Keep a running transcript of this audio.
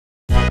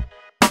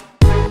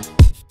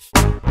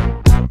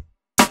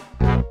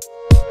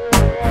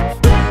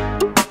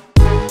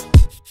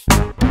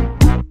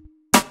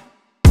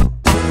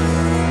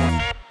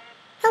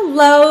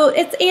Hello,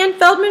 it's Ann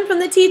Feldman from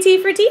the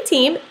TT for T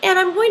team, and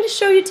I'm going to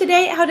show you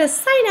today how to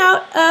sign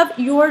out of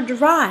your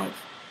Drive.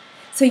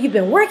 So you've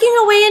been working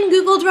away in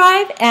Google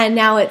Drive, and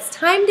now it's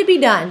time to be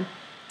done.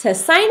 To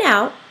sign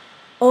out,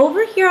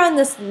 over here on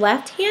this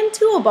left-hand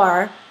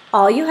toolbar,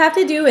 all you have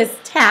to do is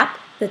tap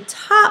the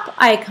top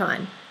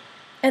icon,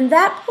 and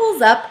that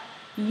pulls up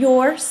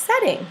your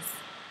settings.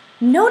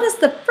 Notice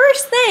the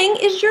first thing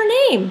is your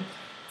name.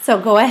 So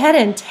go ahead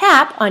and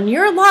tap on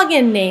your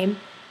login name,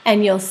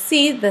 and you'll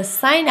see the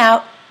sign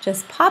out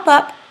just pop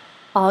up.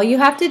 All you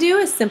have to do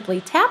is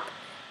simply tap,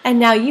 and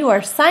now you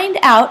are signed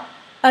out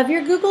of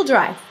your Google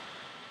Drive.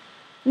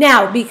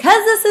 Now,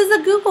 because this is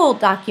a Google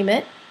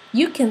document,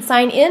 you can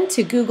sign in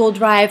to Google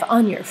Drive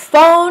on your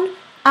phone,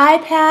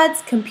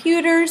 iPads,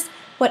 computers,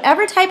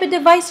 whatever type of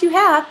device you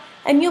have,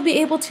 and you'll be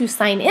able to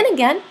sign in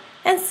again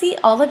and see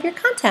all of your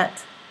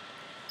content.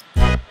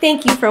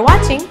 Thank you for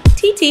watching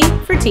TT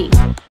for T.